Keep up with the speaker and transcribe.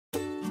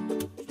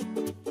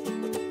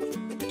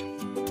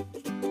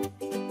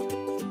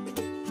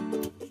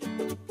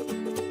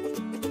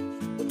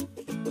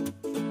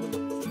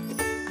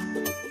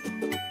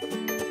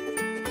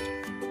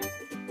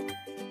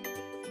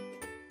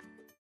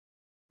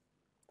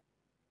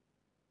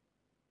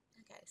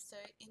So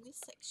in this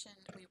section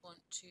we want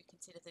to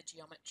consider the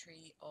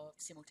geometry of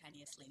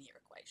simultaneous linear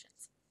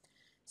equations.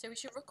 So we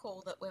should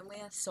recall that when we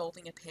are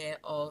solving a pair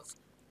of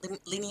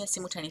linear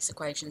simultaneous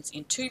equations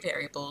in two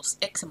variables,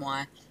 x and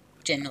y,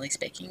 generally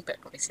speaking, but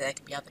obviously they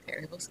can be other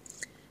variables,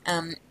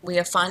 we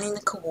are finding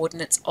the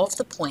coordinates of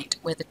the point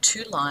where the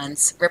two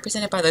lines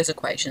represented by those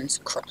equations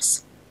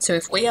cross. So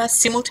if we are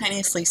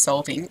simultaneously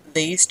solving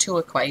these two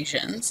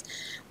equations,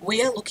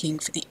 we are looking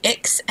for the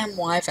x and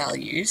y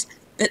values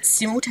that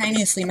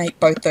simultaneously make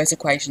both those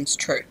equations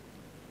true.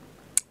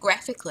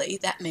 Graphically,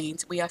 that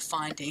means we are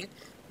finding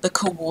the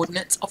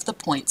coordinates of the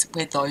points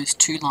where those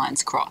two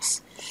lines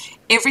cross.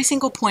 Every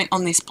single point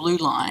on this blue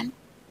line,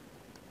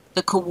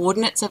 the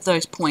coordinates of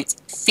those points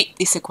fit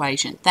this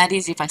equation. That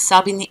is, if I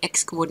sub in the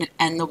x coordinate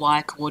and the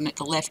y coordinate,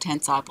 the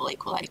left-hand side will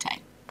equal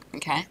 18.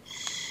 Okay?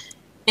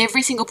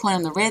 Every single point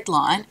on the red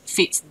line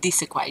fits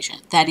this equation.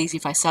 That is,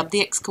 if I sub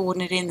the x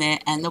coordinate in there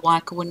and the y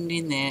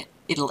coordinate in there,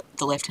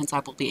 the left-hand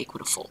side will be equal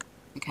to 4.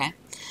 Okay?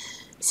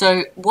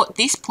 So what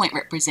this point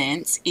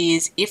represents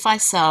is if I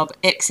sub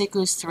x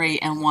equals 3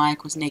 and y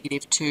equals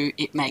negative 2,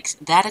 it makes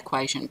that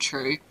equation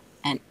true.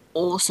 And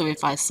also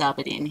if I sub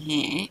it in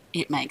here,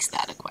 it makes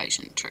that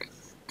equation true.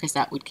 Because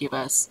that would give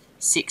us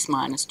 6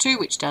 minus 2,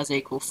 which does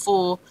equal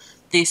 4.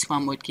 This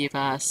one would give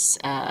us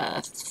 4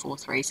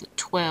 3s are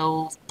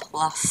 12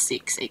 plus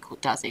 6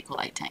 does equal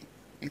 18.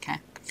 Okay,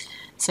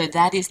 so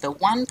that is the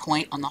one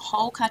point on the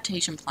whole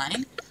Cartesian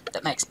plane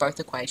that makes both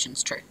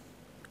equations true.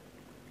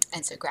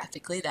 And so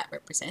graphically that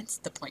represents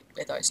the point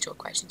where those two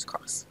equations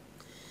cross.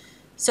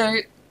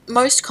 So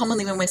most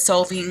commonly when we're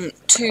solving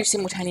two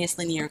simultaneous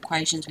linear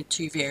equations with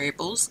two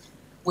variables,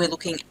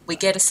 we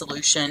get a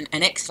solution,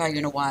 an x value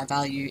and a y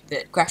value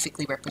that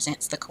graphically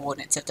represents the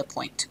coordinates of the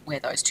point where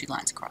those two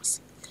lines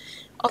cross.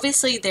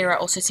 Obviously there are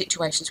also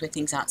situations where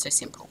things aren't so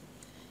simple.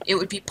 It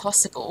would be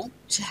possible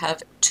to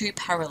have two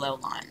parallel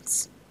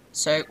lines.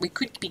 So we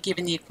could be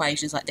given the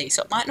equations like these.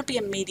 So it might not be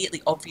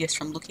immediately obvious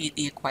from looking at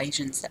the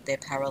equations that they're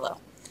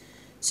parallel.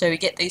 So we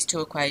get these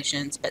two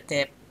equations, but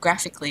they're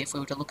graphically, if we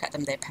were to look at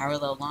them, they're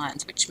parallel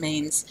lines, which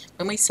means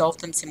when we solve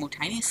them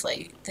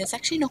simultaneously, there's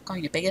actually not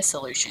going to be a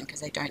solution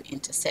because they don't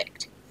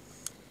intersect.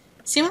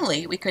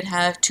 Similarly, we could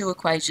have two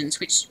equations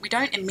which we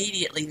don't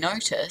immediately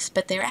notice,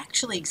 but they're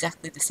actually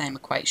exactly the same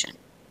equation.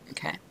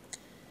 Okay.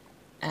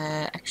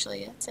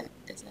 Actually, oh no,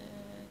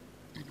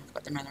 I've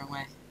got them the wrong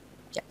way.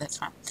 Yep, that's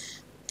fine.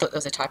 Thought there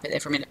was a typo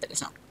there for a minute, but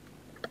there's not.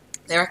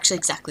 They're actually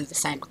exactly the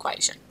same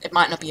equation. It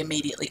might not be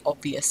immediately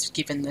obvious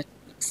given the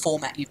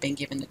format you've been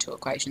given the two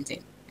equations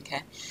in.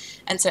 Okay,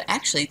 and so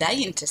actually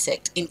they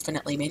intersect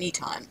infinitely many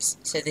times.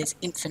 So there's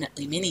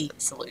infinitely many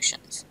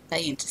solutions.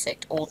 They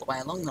intersect all the way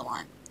along the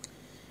line.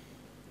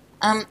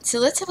 So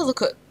let's have a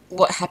look at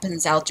what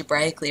happens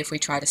algebraically if we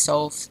try to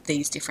solve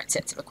these different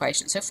sets of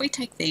equations. So if we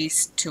take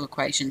these two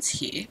equations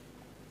here,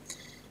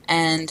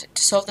 and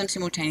to solve them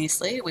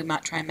simultaneously, we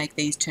might try and make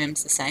these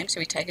terms the same. So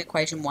we take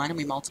equation 1 and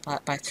we multiply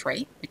it by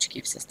 3, which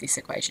gives us this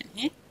equation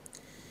here.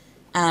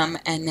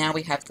 And now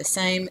we have the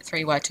same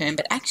 3y term,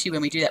 but actually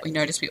when we do that, we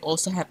notice we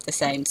also have the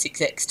same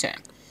 6x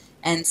term.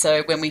 And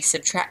so when we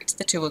subtract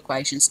the two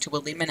equations to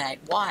eliminate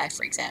y,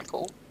 for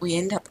example, we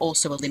end up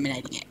also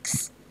eliminating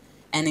x.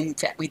 And in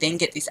fact, we then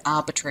get this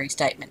arbitrary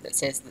statement that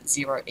says that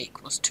 0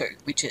 equals 2,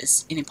 which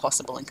is an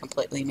impossible and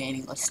completely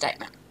meaningless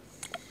statement.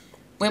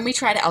 When we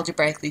try to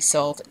algebraically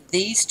solve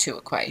these two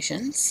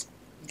equations,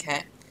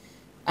 okay,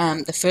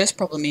 the first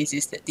problem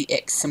is that the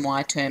x and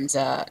y terms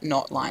are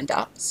not lined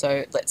up.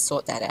 So let's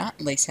sort that out,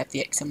 at least have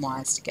the x and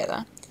y's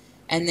together.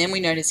 And then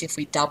we notice if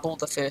we double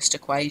the first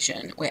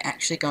equation, we're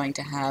actually going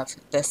to have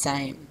the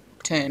same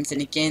terms.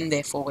 And again,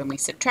 therefore, when we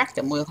subtract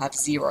them, we'll have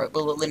 0.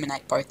 We'll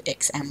eliminate both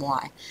x and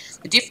y.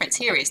 The difference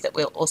here is that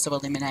we'll also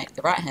eliminate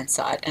the right-hand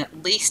side, and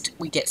at least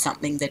we get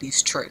something that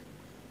is true.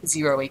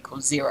 0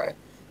 equals 0.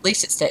 At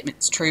least its statement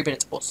is true, but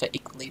it's also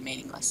equally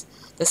meaningless.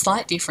 The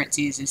slight difference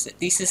is that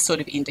this is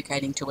sort of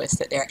indicating to us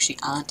that there actually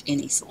aren't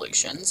any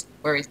solutions,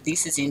 whereas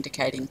this is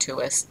indicating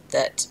to us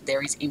that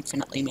there is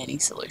infinitely many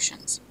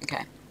solutions.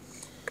 Okay.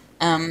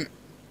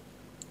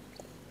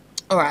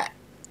 Alright,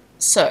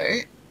 so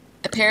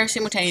a pair of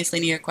simultaneous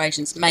linear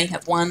equations may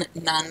have one,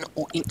 none,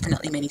 or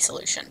infinitely many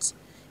solutions.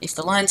 If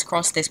the lines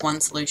cross, there's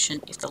one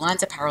solution. If the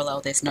lines are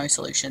parallel, there's no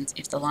solutions.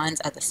 If the lines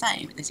are the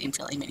same, there's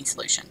infinitely many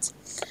solutions.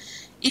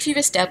 If you've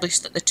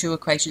established that the two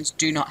equations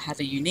do not have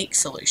a unique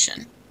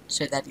solution,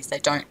 so that is they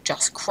don't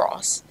just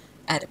cross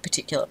at a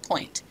particular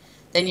point,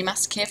 then you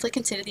must carefully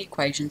consider the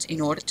equations in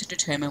order to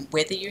determine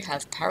whether you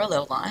have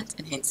parallel lines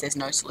and hence there's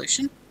no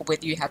solution, or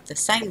whether you have the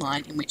same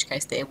line, in which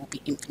case there will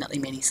be infinitely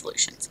many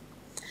solutions.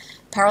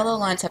 Parallel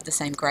lines have the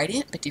same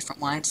gradient but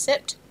different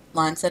y-intercept.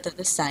 Lines that are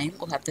the same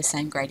will have the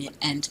same gradient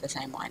and the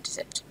same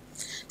y-intercept.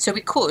 So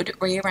we could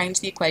rearrange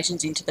the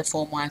equations into the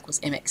form y equals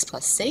mx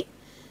plus c,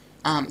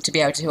 to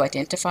be able to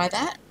identify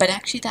that, but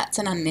actually that's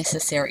an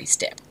unnecessary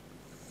step.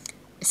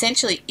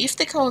 Essentially, if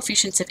the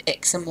coefficients of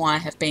x and y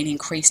have been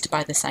increased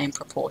by the same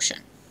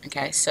proportion,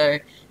 Okay, so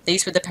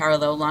these were the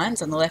parallel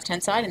lines on the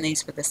left-hand side, and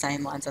these were the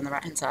same lines on the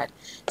right-hand side.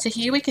 So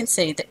here we can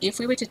see that if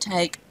we were to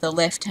take the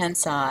left-hand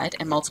side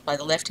and multiply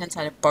the left-hand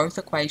side of both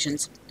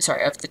equations,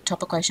 sorry, of the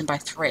top equation by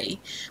 3,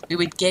 we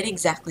would get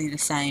exactly the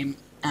same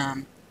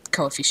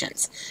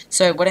coefficients.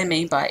 So what I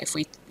mean by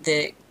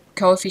the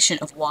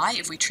coefficient of y,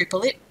 if we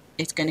triple it,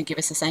 it's going to give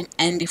us the same,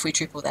 and if we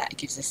triple that, it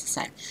gives us the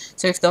same.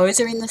 So if those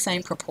are in the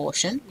same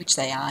proportion, which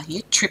they are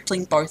here,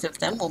 tripling both of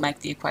them will make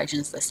the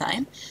equations the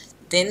same,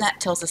 then that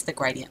tells us the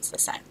gradient's the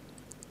same.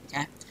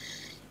 Okay.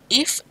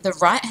 If the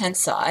right-hand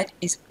side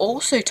is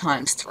also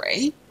times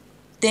 3,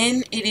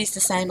 then it is the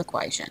same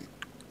equation.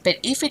 But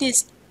if it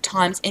is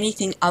times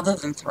anything other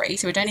than 3,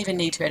 so we don't even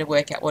need to be able to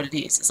work out what it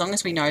is, as long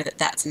as we know that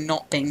that's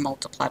not being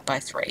multiplied by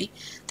 3,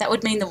 that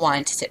would mean the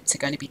y-intercepts are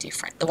going to be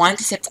different. The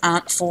y-intercepts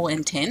aren't 4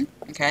 and 10,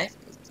 okay?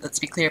 Let's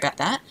be clear about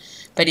that.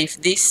 But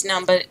if this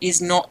number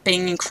is not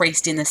being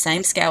increased in the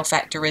same scale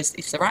factor as,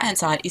 if the right-hand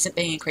side isn't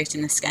being increased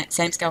in the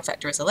same scale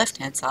factor as the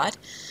left-hand side,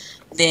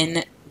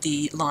 then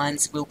the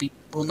lines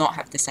will not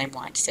have the same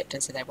y-intercept,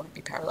 and so they won't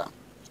be parallel.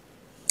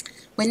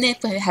 When they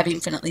have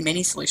infinitely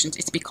many solutions,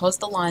 it's because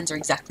the lines are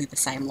exactly the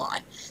same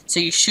line. So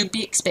you should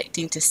be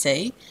expecting to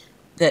see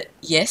that,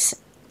 yes,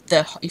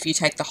 if you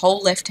take the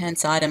whole left-hand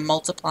side and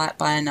multiply it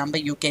by a number,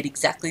 you'll get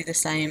exactly the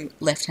same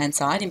left-hand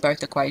side in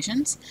both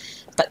equations.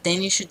 But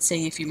then you should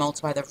see if you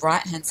multiply the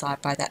right-hand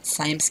side by that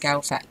same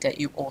scale factor,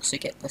 you also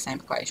get the same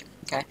equation.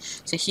 Okay,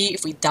 so here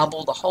if we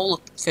double the whole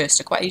first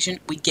equation,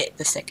 we get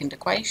the second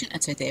equation,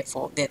 and so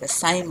therefore they're the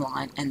same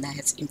line and that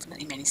has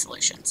infinitely many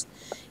solutions.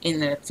 In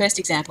the first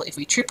example, if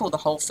we triple the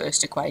whole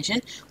first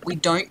equation, we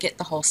don't get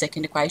the whole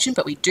second equation,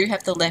 but we do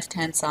have the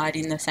left-hand side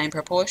in the same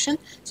proportion,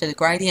 so the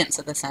gradients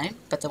are the same,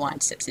 but the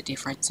y-intercepts are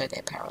different, so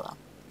they're parallel.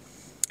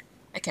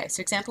 Okay,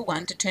 so example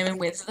 1, determine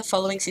whether the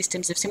following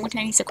systems of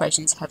simultaneous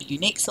equations have a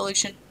unique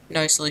solution,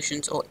 no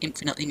solutions, or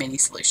infinitely many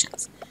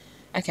solutions.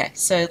 Okay,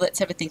 so let's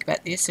have a think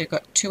about this. So we've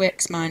got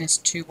 2x minus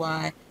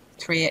 2y,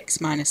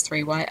 3x minus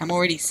 3y. I'm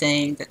already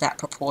seeing that that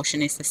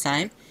proportion is the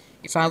same.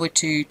 If I were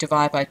to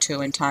divide by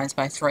 2 and times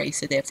by 3,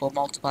 so therefore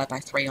multiply by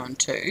 3 on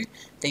 2,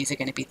 these are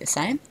going to be the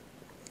same.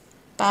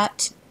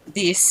 But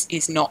this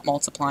is not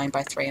multiplying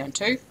by 3 on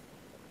 2,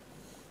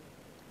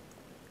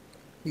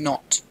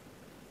 not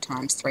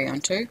times 3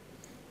 on 2.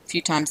 If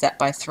you times that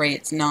by 3,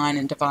 it's 9,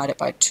 and divide it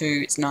by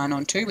 2, it's 9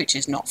 on 2, which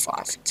is not 5,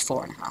 it's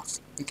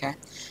 4.5. Okay,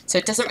 so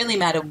it doesn't really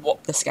matter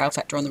what the scale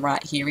factor on the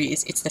right here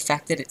is, it's the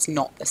fact that it's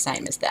not the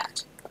same as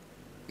that.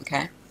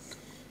 Okay,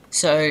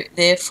 so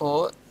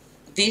therefore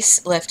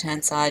this left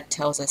hand side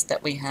tells us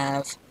that we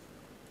have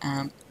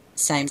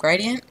same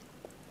gradient.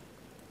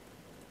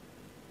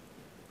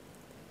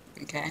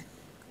 Okay,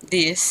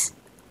 this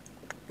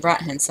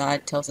right hand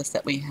side tells us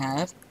that we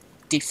have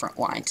different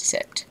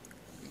y-intercept.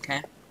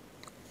 Okay,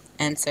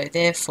 and so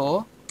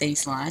therefore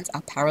these lines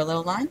are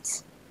parallel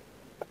lines,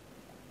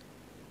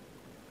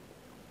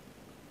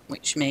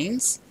 which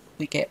means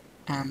we get,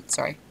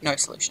 no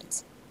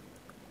solutions.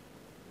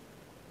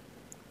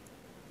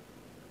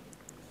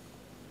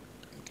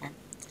 Okay.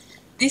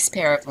 This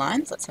pair of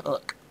lines, let's have a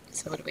look.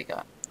 So what do we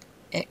got?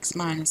 X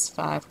minus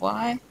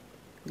 5y,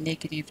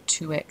 negative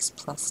 2x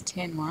plus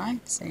 10y,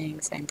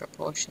 seeing same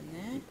proportion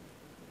there.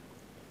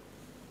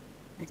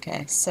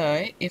 Okay,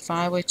 so if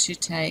I were to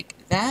take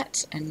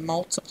that and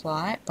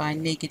multiply it by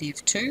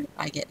negative 2,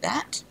 I get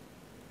that.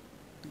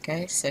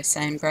 Okay, so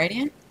same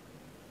gradient.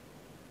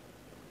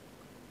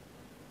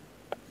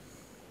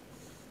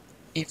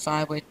 If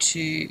I were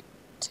to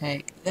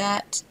take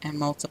that and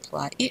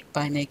multiply it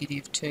by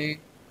negative 2,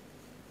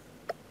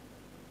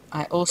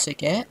 I also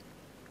get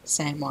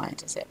same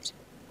y-intercept.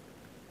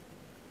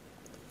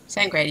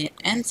 Same gradient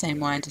and same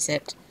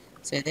y-intercept,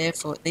 so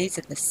therefore these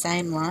are the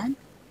same line,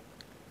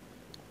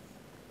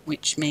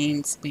 which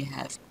means we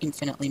have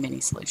infinitely many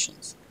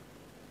solutions.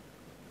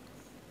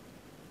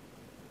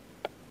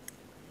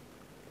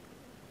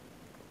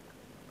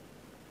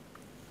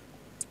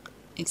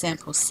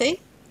 Example C,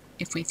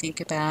 if we think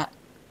about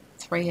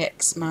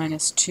 3x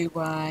minus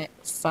 2y,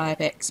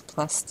 5x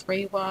plus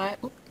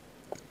 3y,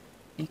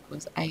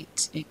 equals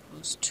 8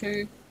 equals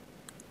 2.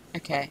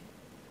 Okay,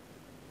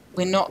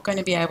 we're not going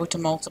to be able to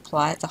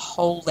multiply the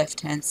whole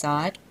left-hand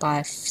side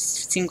by a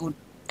single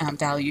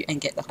value and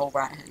get the whole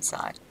right-hand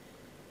side.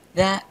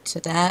 That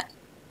to that,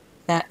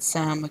 that's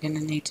we're going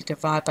to need to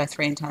divide by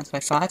 3 and times by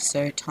 5,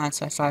 so times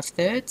by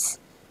 5/3.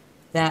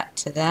 That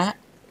to that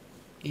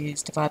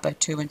is divide by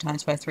 2 and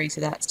times by 3, so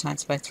that's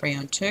times by 3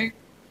 on 2.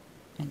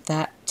 And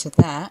that to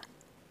that,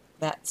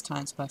 that's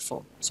times by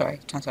 4,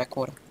 times by a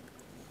quarter.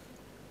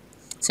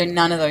 So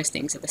none of those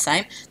things are the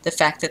same. The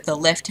fact that the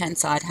left-hand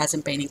side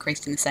hasn't been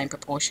increased in the same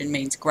proportion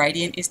means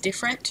gradient is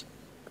different.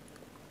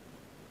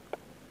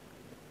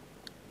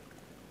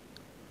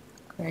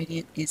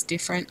 Gradient is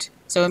different.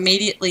 So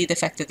immediately the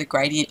fact that the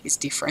gradient is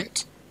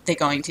different, they're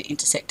going to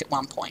intersect at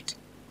one point.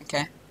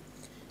 Okay.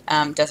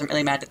 Doesn't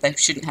really matter that they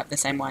shouldn't have the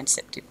same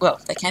y-intercept. Well,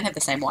 they can have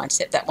the same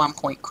y-intercept. That one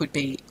point could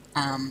be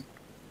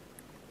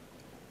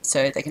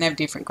So they can have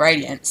different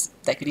gradients,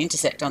 they could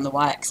intersect on the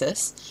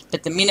y-axis,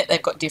 but the minute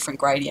they've got different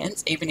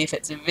gradients, even if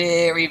it's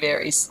very,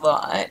 very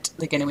slight,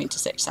 they're going to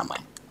intersect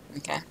somewhere,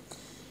 okay?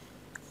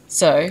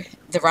 So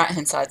the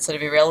right-hand side's sort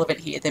of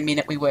irrelevant here the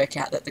minute we work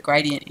out that the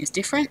gradient is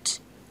different.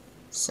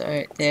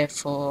 So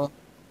therefore,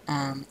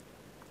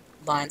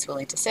 lines will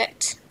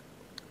intersect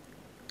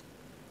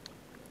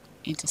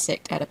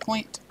at a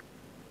point,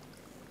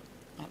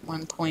 at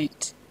one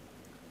point,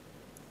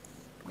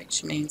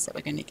 which means that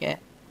we're going to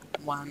get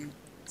one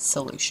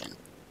solution.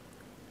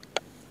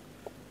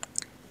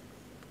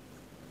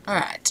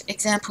 Alright,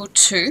 example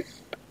 2.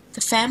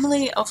 The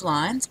family of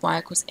lines y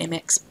equals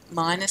mx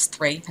minus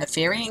 3 have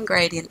varying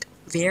gradient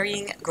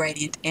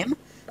m,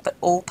 but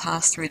all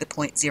pass through the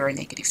point 0,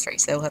 negative 3,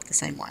 so they'll have the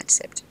same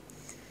y-intercept.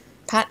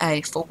 Part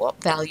A, for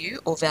what value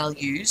or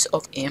values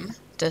of m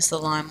does the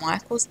line y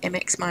equals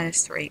mx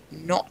minus 3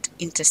 not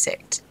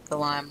intersect the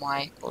line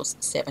y equals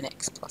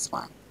 7x plus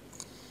 1?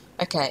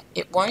 Okay,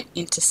 it won't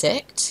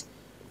intersect.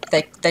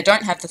 They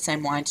don't have the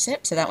same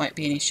y-intercept, so that won't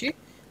be an issue.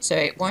 So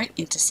it won't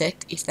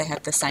intersect if they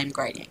have the same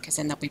gradient, because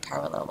then they'll be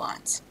parallel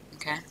lines.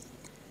 Okay,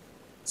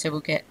 so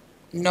we'll get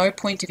no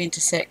point of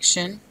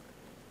intersection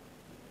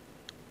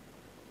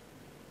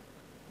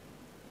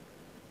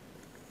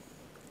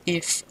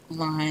if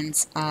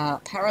lines are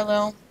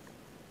parallel,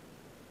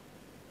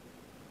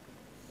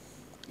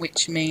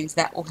 which means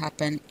that will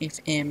happen if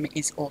m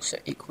is also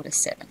equal to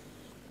 7.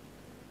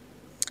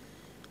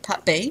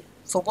 Part B,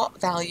 for what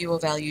value or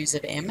values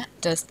of m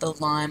does the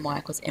line y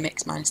equals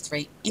mx minus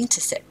 3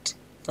 intersect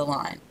the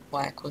line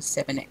y equals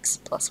 7x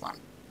plus 1?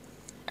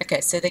 Okay,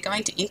 so they're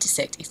going to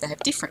intersect if they have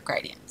different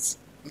gradients.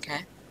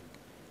 Okay,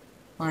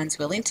 lines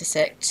will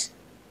intersect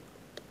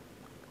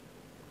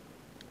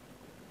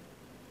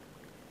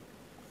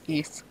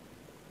if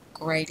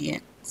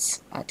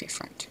gradients are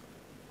different.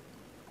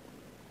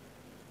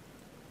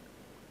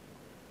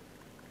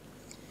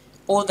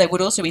 Or they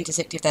would also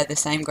intersect if they're the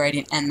same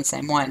gradient and the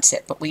same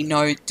y-intercept, but we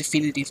know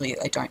definitively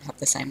that they don't have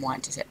the same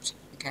y-intercept.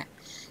 Okay,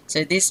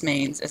 so this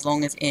means as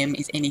long as m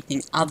is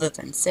anything other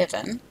than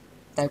 7,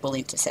 they will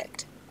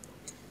intersect.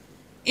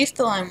 If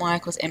the line y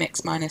equals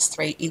mx minus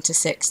 3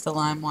 intersects the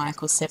line y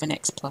equals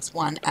 7x plus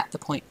 1 at the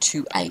point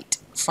 2, 8,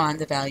 find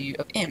the value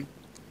of m.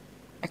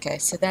 Okay,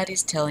 so that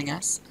is telling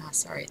us,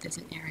 sorry, there's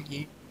an error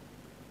here.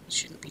 It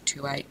shouldn't be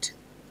 2, 8.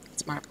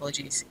 It's my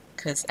apologies,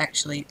 because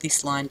actually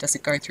this line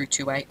doesn't go through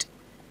 2, 8.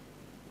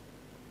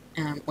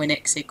 When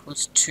x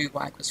equals 2,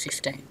 y equals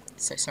 15.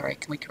 So sorry,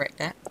 can we correct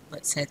that?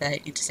 Let's say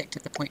they intersect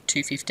at the point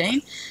 2,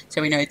 15.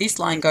 So we know this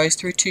line goes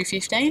through 2,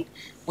 15.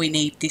 We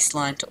need this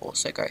line to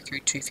also go through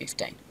 2,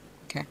 15.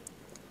 Okay,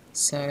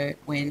 so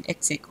when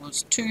x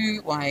equals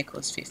 2, y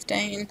equals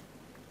 15,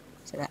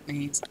 so that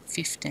means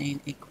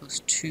 15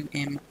 equals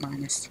 2m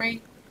minus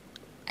 3,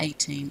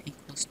 18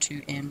 equals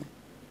 2m,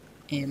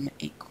 m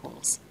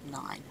equals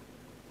 9.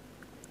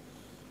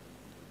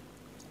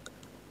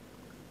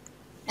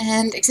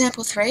 And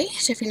example 3,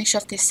 to finish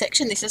off this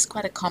section, this is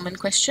quite a common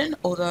question,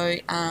 although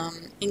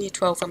in Year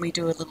 12 when we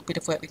do a little bit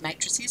of work with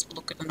matrices, we'll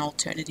look at an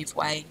alternative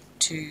way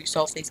to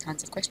solve these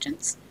kinds of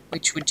questions,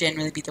 which would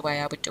generally be the way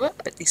I would do it,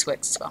 but this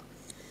works as well.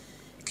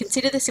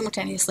 Consider the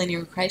simultaneous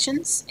linear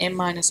equations, m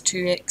minus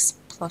 2x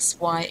plus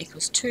y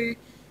equals 2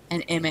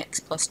 and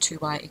mx plus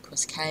 2y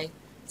equals k.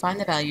 Find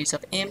the values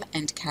of m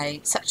and k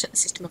such that the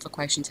system of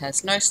equations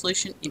has no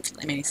solution,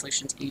 infinitely many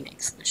solutions, a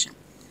unique solution.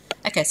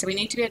 Okay, so we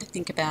need to be able to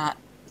think about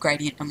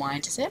gradient and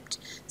y-intercept.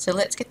 So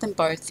let's get them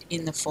both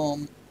in the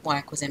form y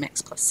equals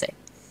mx plus c.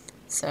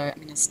 So I'm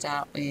going to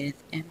start with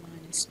m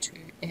minus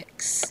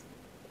 2x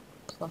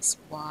plus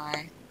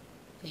y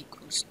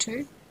equals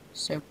 2.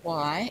 So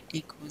y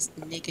equals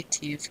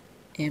negative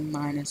m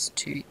minus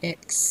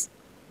 2x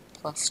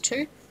plus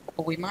 2.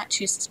 Or we might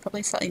choose, it's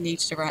probably slightly neat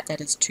to write that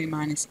as 2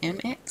 minus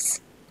mx.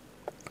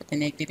 Put the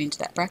negative into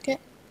that bracket,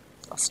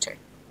 plus 2.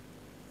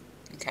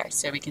 Okay,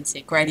 so we can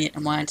see gradient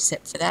and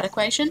y-intercept for that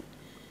equation.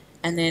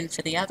 And then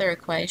for the other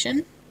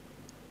equation,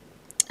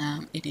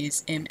 it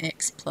is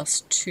mx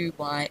plus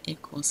 2y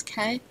equals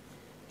k.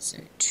 So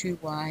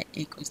 2y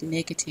equals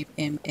negative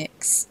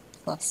mx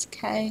plus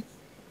k.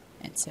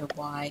 And so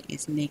y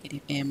is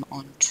negative m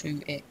on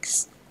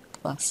 2x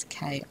plus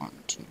k on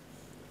 2.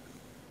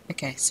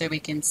 Okay, so we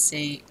can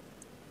see,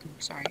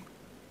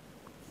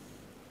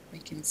 we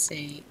can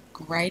see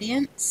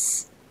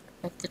gradients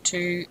of the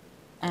two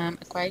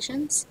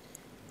equations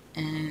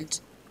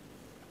and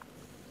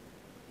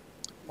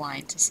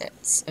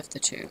y-intercepts of the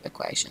two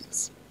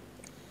equations.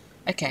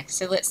 Okay,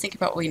 so let's think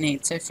about what we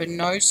need. So for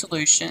no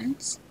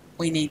solutions,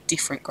 we need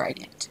different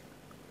gradient.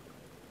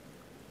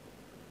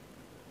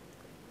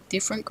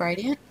 Different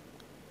gradient,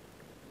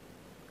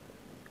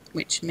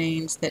 which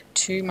means that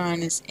 2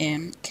 minus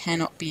m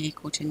cannot be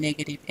equal to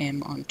negative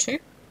m on 2.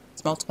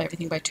 Let's multiply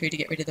everything by 2 to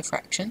get rid of the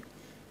fraction.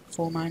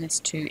 4 minus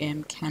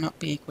 2m cannot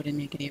be equal to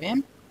negative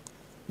m.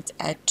 Let's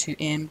add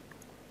 2m.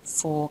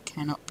 4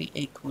 cannot be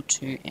equal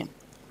to m.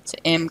 So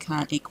m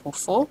can't equal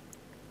 4,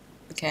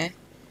 okay?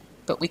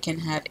 But we can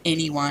have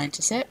any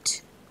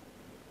y-intercept.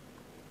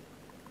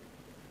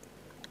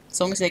 As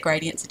long as their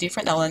gradients are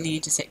different, they'll only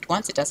intersect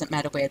once. It doesn't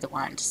matter where the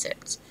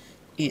y-intercept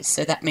is.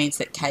 So that means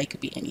that k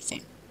could be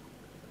anything.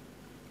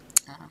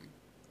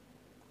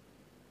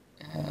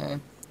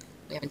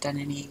 We haven't done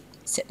any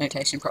set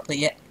notation properly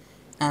yet.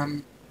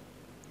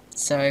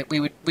 So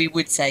we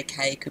would say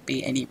k could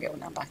be any real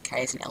number.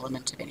 K is an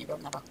element of any real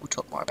number. We'll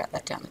talk more about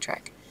that down the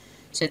track.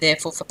 So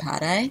therefore for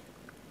part A,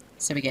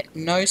 so we get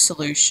no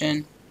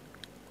solution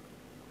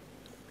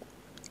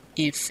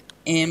if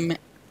m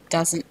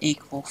doesn't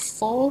equal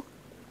 4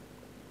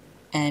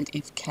 and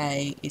if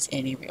k is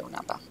any real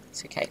number.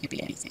 So k could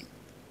be anything.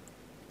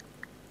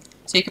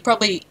 So you could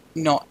probably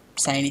not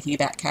say anything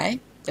about k.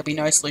 There'll be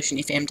no solution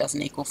if m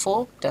doesn't equal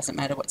 4. Doesn't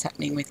matter what's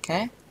happening with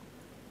k.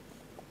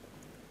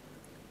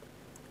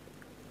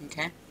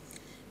 Okay.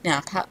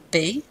 Now part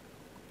B,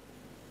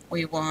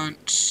 we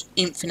want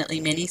infinitely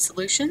many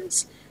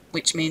solutions,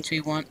 which means we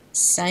want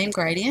same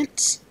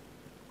gradient.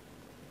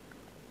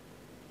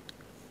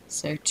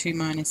 So 2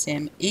 minus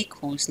m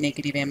equals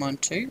negative m on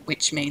 2,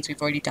 which means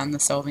we've already done the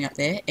solving up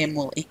there. M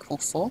will equal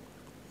 4.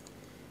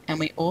 And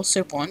we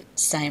also want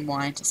same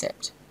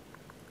y-intercept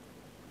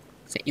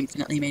for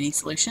infinitely many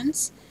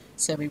solutions.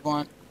 So we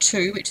want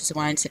 2, which is the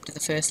y-intercept of the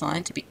first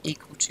line, to be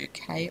equal to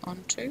k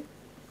on 2.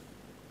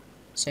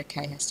 So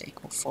k has to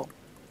equal 4.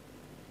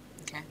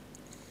 Okay.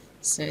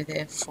 So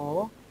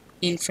therefore,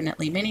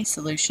 infinitely many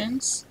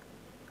solutions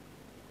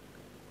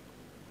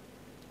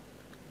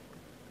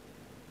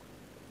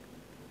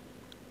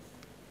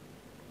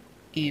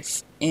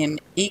if m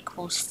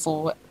equals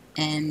 4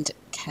 and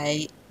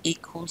k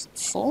equals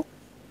 4.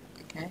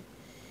 Okay.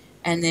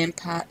 And then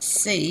part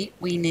C,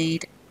 we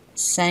need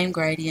same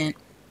gradient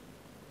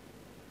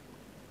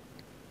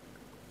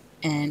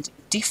and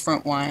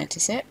different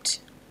y-intercept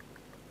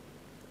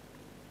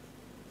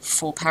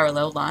for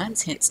parallel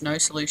lines, hence no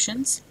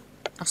solutions.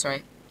 Oh,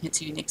 sorry, hence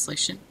a unique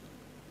solution.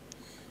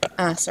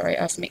 Sorry,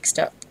 I've mixed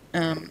up.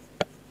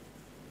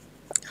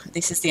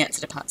 This is the answer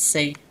to part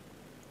C.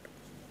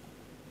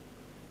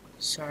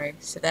 Sorry,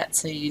 so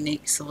that's a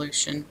unique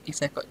solution if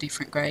they've got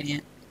different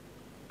gradient.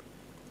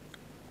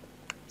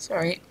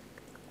 Sorry.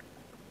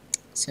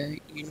 So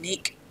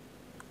unique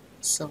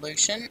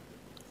solution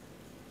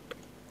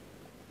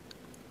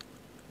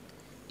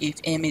if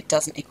m it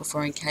doesn't equal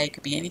 4 and k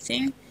could be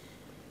anything.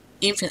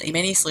 Infinitely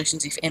many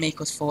solutions if m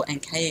equals 4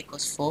 and k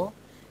equals 4.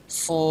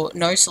 For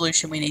no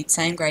solution, we need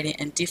same gradient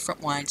and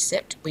different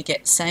y-intercept. We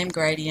get same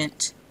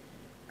gradient,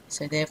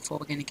 so therefore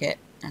we're going to get,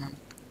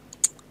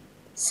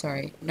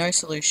 no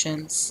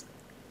solutions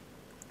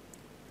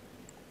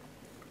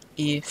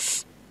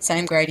if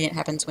same gradient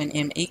happens when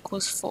m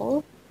equals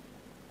 4,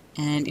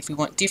 and if we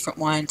want different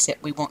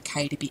y-intercept, we want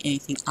k to be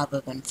anything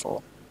other than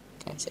 4.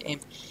 Okay, so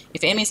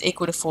if m is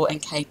equal to 4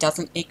 and k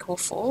doesn't equal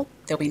 4,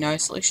 there'll be no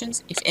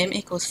solutions. If m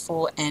equals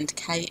 4 and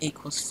k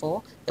equals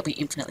 4, there'll be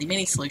infinitely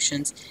many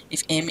solutions.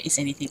 If m is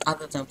anything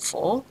other than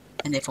 4,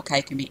 and therefore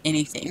k can be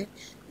anything,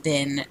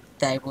 then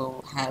they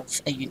will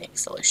have a unique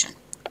solution.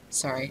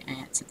 Sorry, I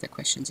answered the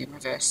questions in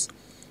reverse.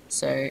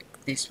 So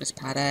this was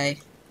part A,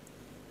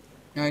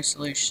 no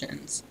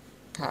solutions.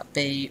 Part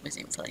B was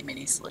infinitely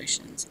many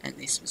solutions, and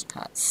this was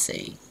part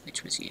C,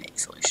 which was unique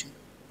solution.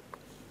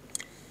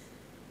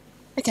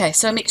 Okay,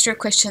 so a mixture of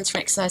questions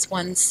from exercise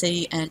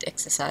 1C and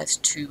exercise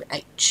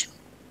 2H.